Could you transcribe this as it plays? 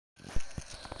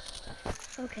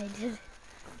Okay,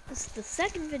 this is the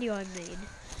second video I made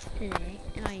today,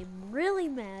 and I am really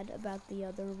mad about the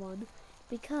other one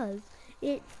because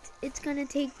it's gonna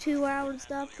take 2 hours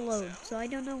to upload, so I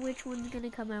don't know which one's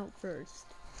gonna come out first.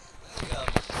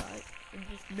 But I'm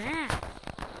just mad.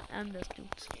 I'm just doing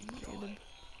some random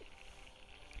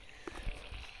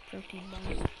protein bar,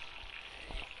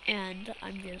 and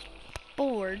I'm just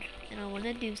bored, and I want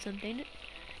to do something.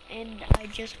 And I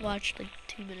just watched like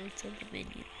 2 minutes of the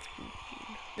Minions movie.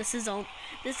 This is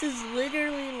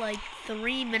literally like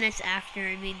 3 minutes after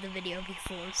I made the video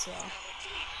before, so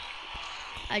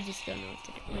I just don't know what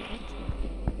to do.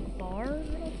 Wait, Bar of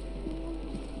War?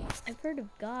 I've heard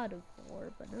of God of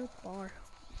War, but not Bar.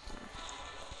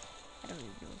 I don't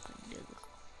even know if I can do this.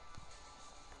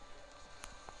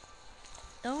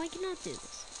 No, I cannot do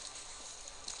this.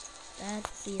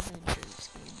 That's the Avengers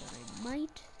game that I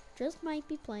just might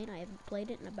be playing. I haven't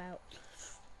played it in about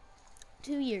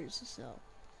 2 years, so.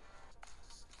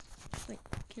 Wait,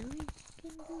 can I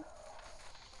get into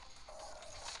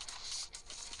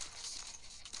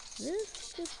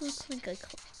this? Just looks like a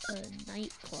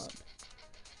nightclub.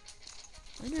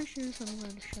 I'm not sure if I'm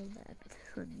allowed to show that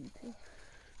on YouTube.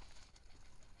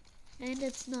 And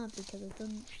it's not because it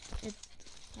doesn't.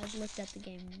 I've looked at the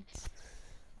game. It's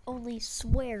only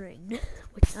swearing,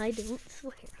 which I don't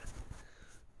swear.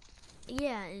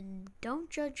 Yeah, and don't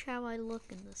judge how I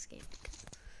look in this game.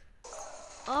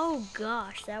 Oh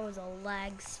gosh, that was a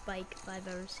lag spike if I've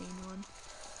ever seen one.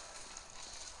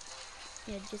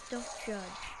 Yeah, just don't judge,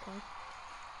 okay?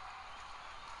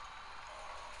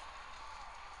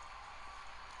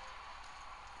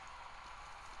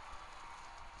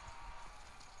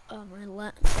 Oh, the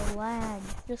lag.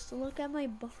 Just look at my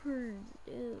barn,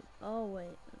 dude. Oh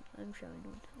wait, I'm showing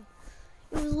one time.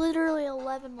 It was literally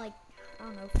 11, like, I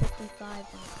don't know, 55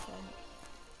 when it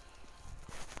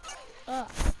said.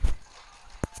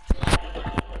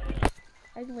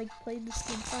 I like played this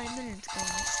game 5 minutes ago and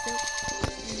it's still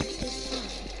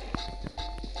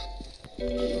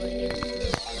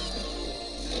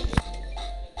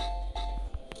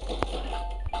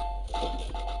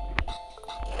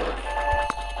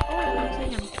Oh, it looks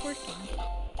like I'm twerking.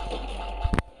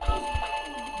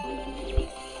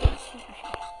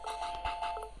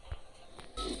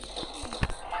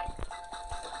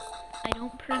 I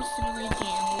don't personally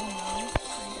gamble, no.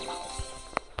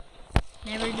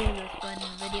 Never do this fun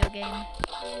video game.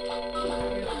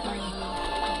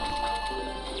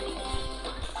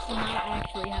 Not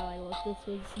actually how I look. This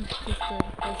was just the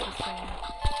closest thing.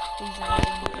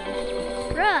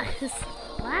 Bruh, it's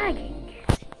lagging.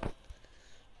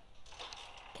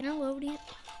 Can I load it?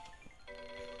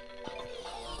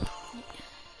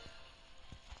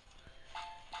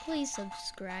 Please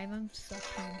subscribe. I'm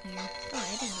suffering here. Oh,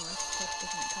 I didn't know I could pick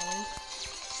different colors.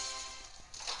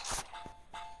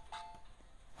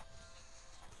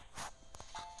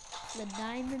 The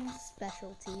diamond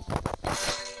specialty.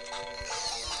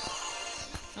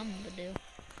 Something to do.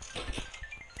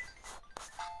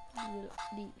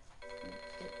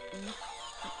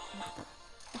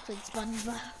 Looks like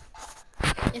SpongeBob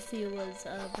if he was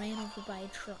ran over by a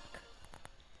truck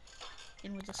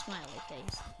and with a smiley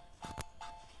face.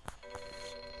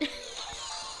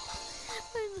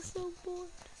 I'm so bored.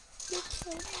 It's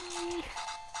so funny.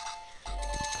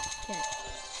 Okay.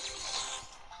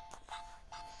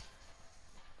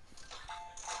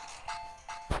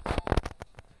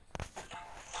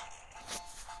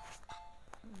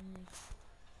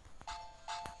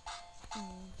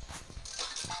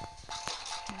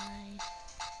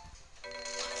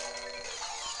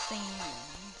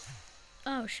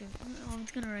 Oh shoot, I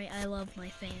was gonna write I love my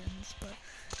fans, but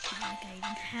it's not like I even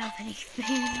have any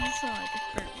fans, so I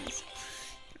could burn this.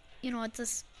 You know what,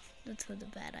 that's a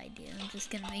bad idea. I'm just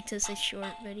gonna make this a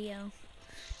short video.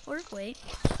 Or wait.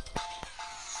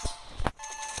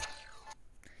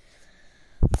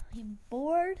 I'm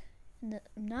bored, and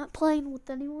I'm not playing with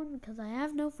anyone because I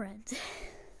have no friends.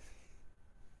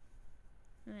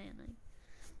 Man,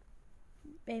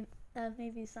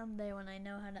 maybe someday when I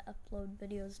know how to upload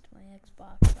videos to my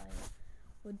Xbox, I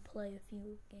would play a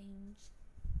few games.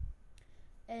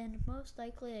 And most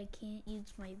likely I can't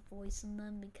use my voice in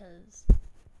them because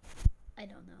I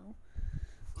don't know.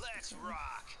 Let's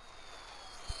rock.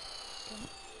 Okay.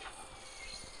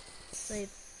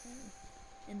 Save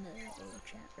in the little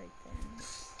chat right there.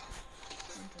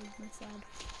 And my side.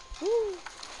 Woo!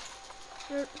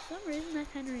 For some reason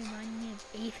that kind of reminded me of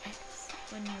Apex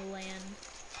when you land.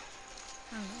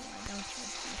 I don't know why, don't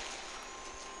judge me.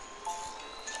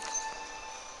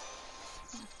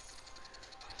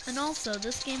 And also,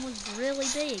 this game was really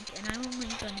big, and I'm only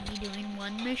going to be doing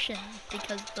one mission,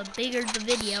 because the bigger the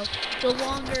video, the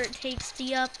longer it takes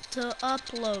to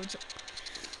upload.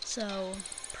 So,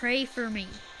 pray for me.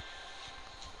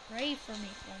 Pray for me.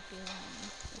 It won't be long,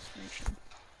 this mission.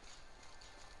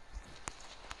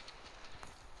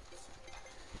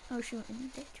 Oh shoot, I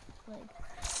need that leg.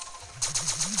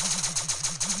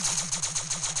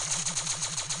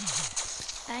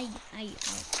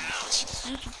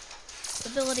 Ouch.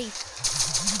 Ability.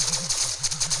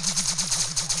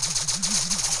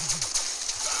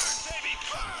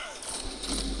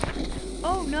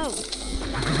 Oh no.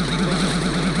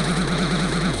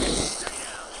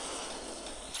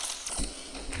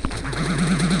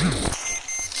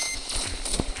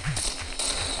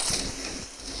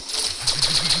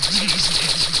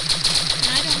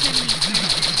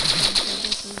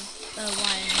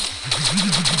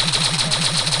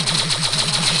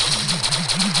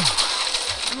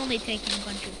 Taking a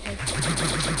bunch of hits.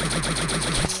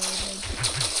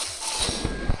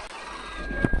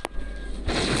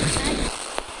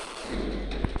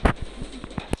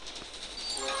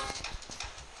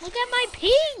 Look at my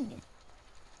ping!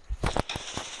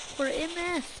 For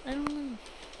MS, I don't know.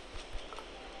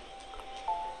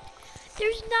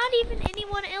 There's not even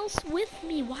anyone else with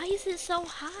me. Why is it so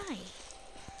high?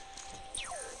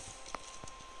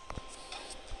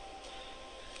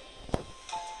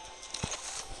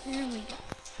 There we go.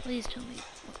 Please tell me it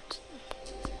works.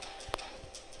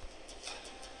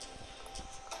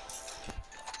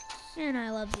 And I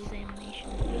love these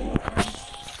animations.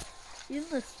 Even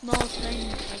the small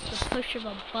things, like the push of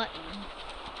a button.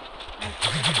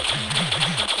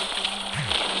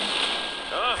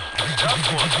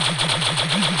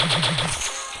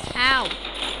 Ow!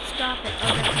 Stop it.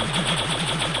 Oh,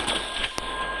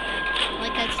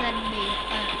 like I said in the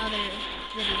other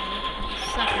video,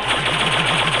 sucker.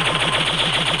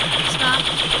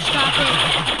 Stop it.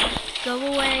 Go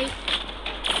away.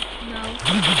 No.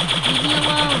 Leave me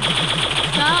alone.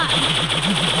 Stop.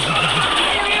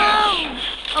 Leave me alone.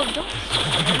 Oh, don't.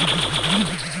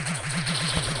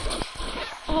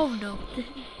 Oh, no.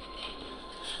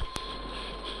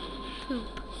 Poop.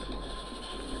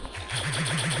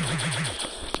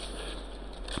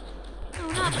 No,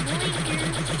 not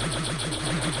blinkers.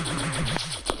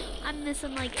 I'm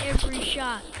missing like every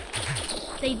shot.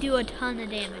 They do a ton of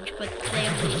damage, but they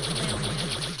only have like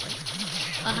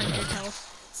 100 health.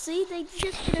 See, they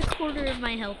just get a quarter of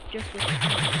my health just with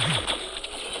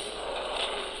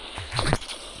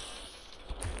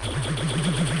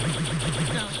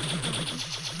No.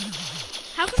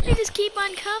 How come they just keep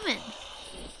on coming?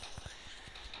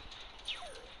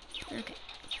 Okay.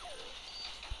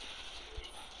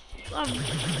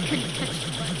 Couldn't touch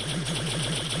the button.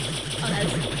 Oh,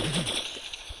 that's...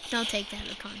 Don't take that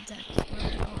out of context. Or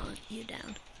I'll hunt you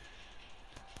down.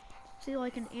 See,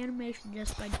 like an animation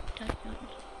just by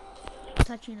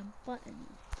touching a button.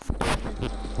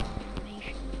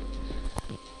 Animation.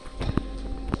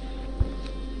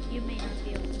 You may not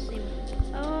be able to see what.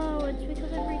 Oh, it's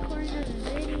because I'm recording this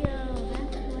video.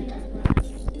 That's why it's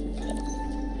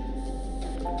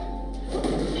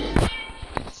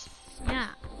loud. Yeah.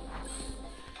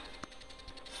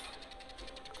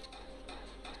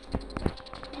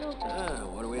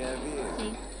 What do we have here?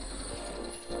 See?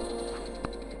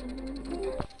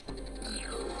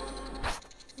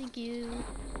 Thank you.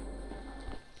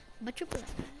 Much obliged.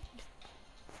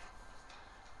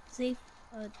 See?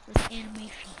 This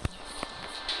animation.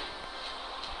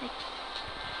 Like,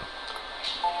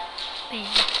 bam.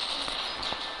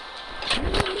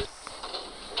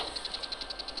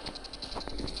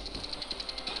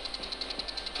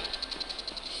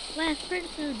 Last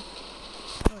person.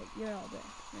 Oh, wait, you're all dead.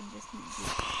 I just need to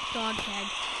dog tag.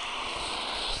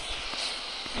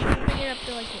 I'm bring it up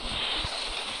to like this.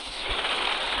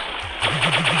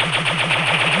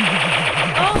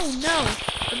 Oh no!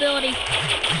 Ability.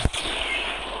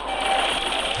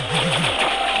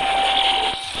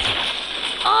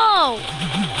 Oh!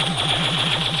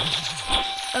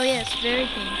 Oh yes, very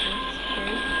painful.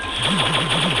 Very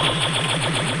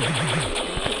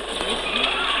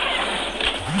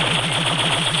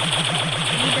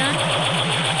Are you done?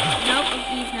 Nope,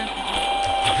 he's not done.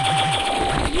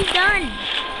 Are you done?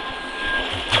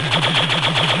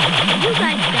 You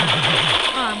guys done?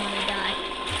 Oh, I'm gonna die.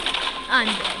 I'm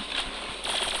dead.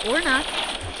 Or not.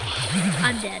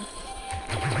 I'm dead.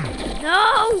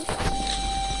 No!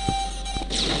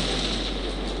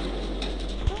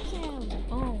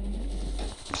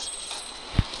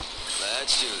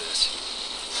 Let's do this.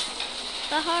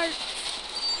 The heart.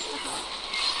 The heart.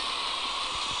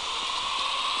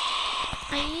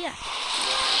 Yeah.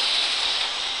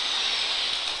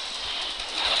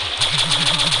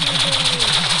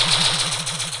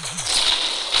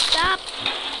 Stop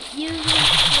using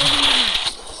floating map.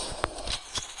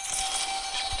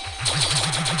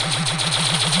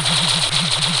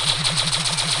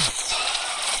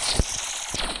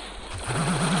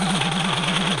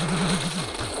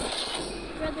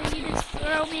 Brother, you just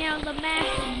throw me out of the map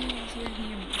and use your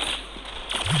hammer.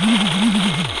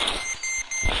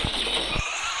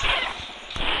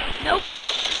 Nope.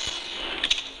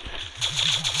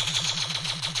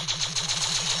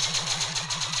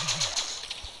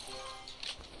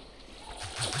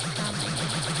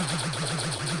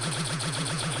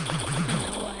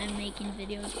 I'm making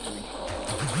videos for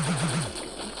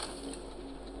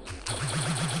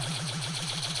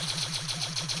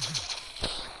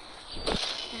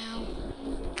Ow.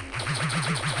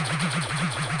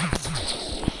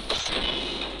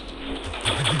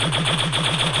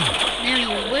 Now you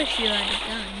wish you had a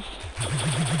gun.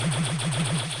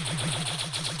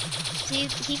 See,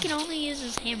 he can only use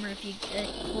his hammer if you get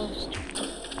close to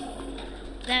him.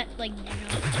 That, like, you know,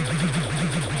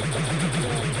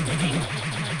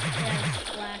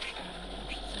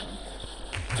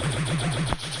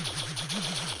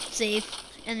 see,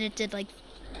 and it did like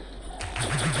 20%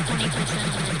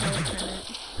 of my health in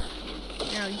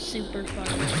it. Now he's super far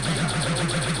away.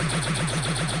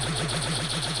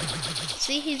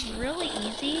 See, he's really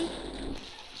easy.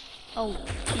 Oh,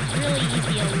 he's really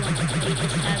easy alone, but he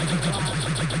just has a lot.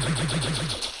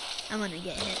 I'm gonna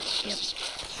get hit. Yep.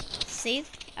 See?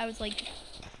 I was like,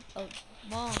 oh,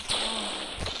 mom.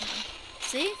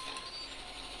 See?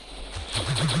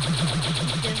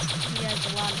 He has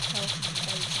a lot of health and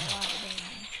does a lot of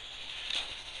damage.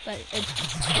 But it's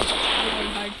really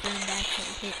hard for him to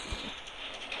actually hit me.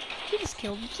 He just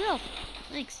killed himself.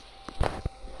 Thanks.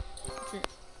 What's this?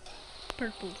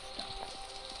 Purple stuff.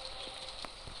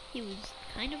 He was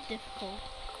kind of difficult.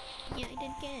 Yeah, I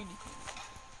didn't get anything.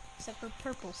 Except for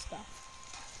purple stuff.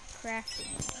 Crafting.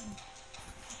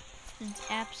 It's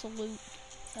absolute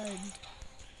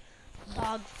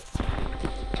dog. Am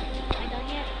I done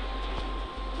yet?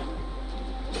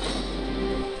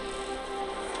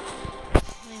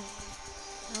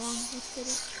 How long is this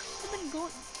video? I've been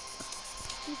going.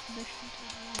 These missions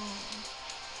are long.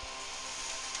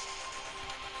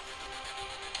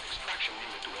 Extraction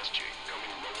unit to SG.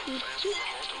 Coming low and fast for a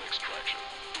halt on extraction.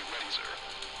 Be ready, sir.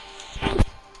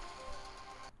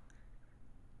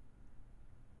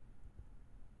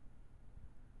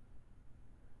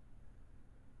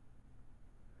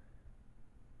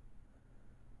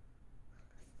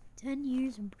 "10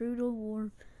 years of brutal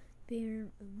warfare."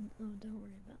 Oh, don't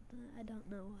worry about that. I don't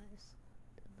know why I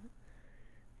did that.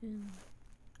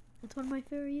 It's one of my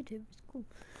favorite YouTubers. Cool.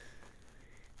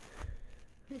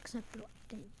 Except for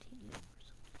like 18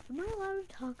 years. Am I allowed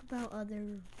to talk about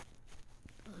other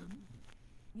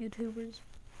YouTubers?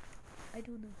 I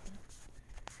don't know.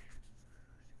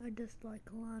 I dislike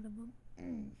a lot of them.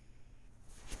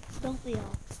 Don't we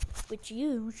all? Which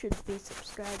you should be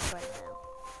subscribed by now.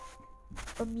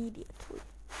 Immediately.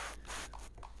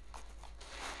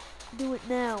 Do it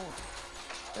now,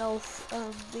 else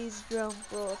these drones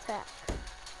will attack.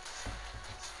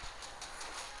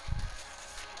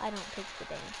 I don't pick the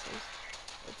dancers.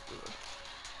 It's weird.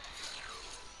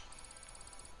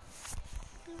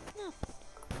 No.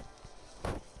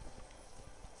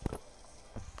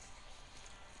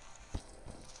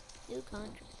 New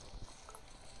contract.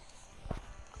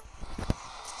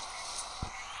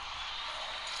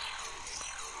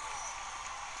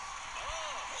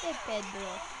 Hey, Pedro.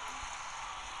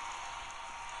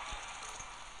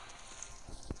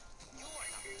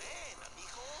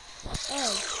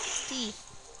 Oh, Steve.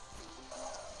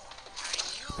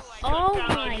 Oh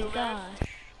my gosh.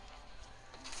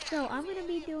 So, I'm gonna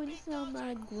be doing some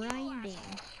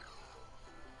grinding.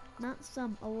 Not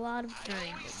some, a lot of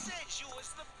grinding.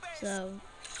 So,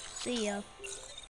 see ya.